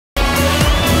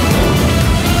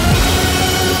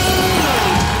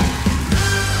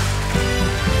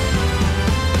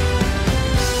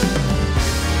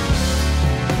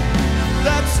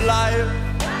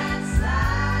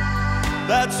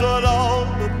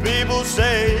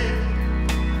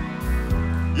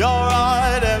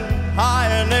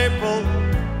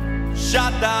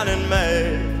down in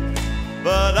May.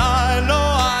 But I know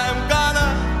I'm gonna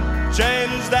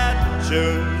change that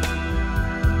tune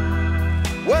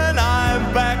when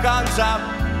I'm back on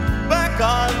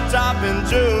top in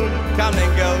June.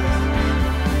 Counting girls,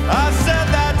 I said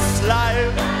that's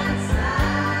life,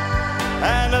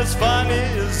 and as funny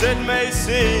as it may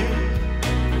seem,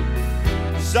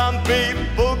 some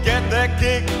people get their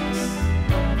kicks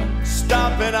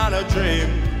stomping on a dream.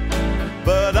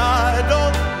 But I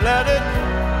don't let it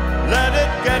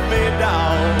get me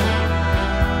down,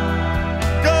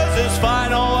 'cause this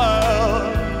final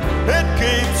world, it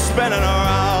keeps spinning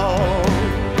around.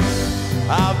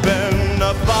 I've been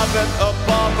a puppet, a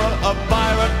pauper, a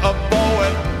pirate, a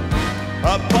poet,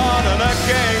 a pawn and a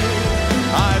king.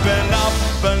 I've been up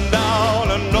and down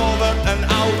and over and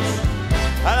out,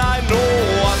 and I know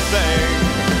one thing: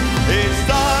 each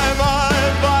time I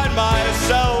find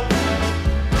myself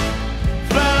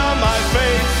flat on my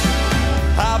face,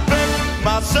 I pick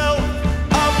myself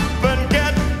up and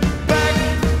get back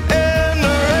in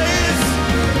the race.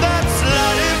 That's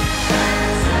life,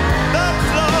 that's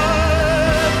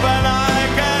life, and I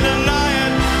can't deny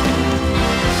it.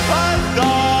 I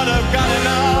thought I've got it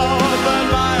now, but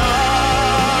my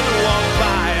heart won't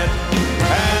buy it.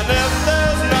 And if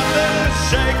there's nothing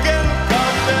shaking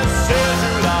come this here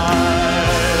July,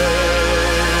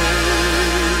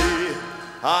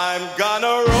 I'm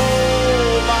gonna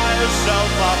roll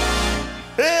myself up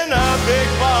in a big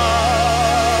ball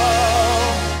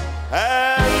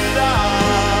and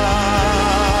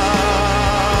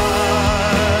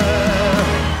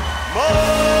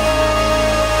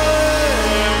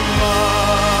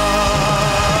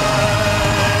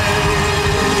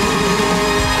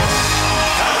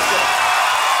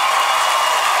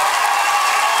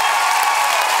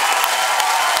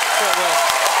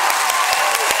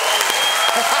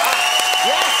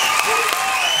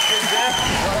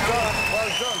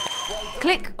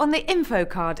Click on the info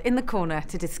card in the corner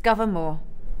to discover more.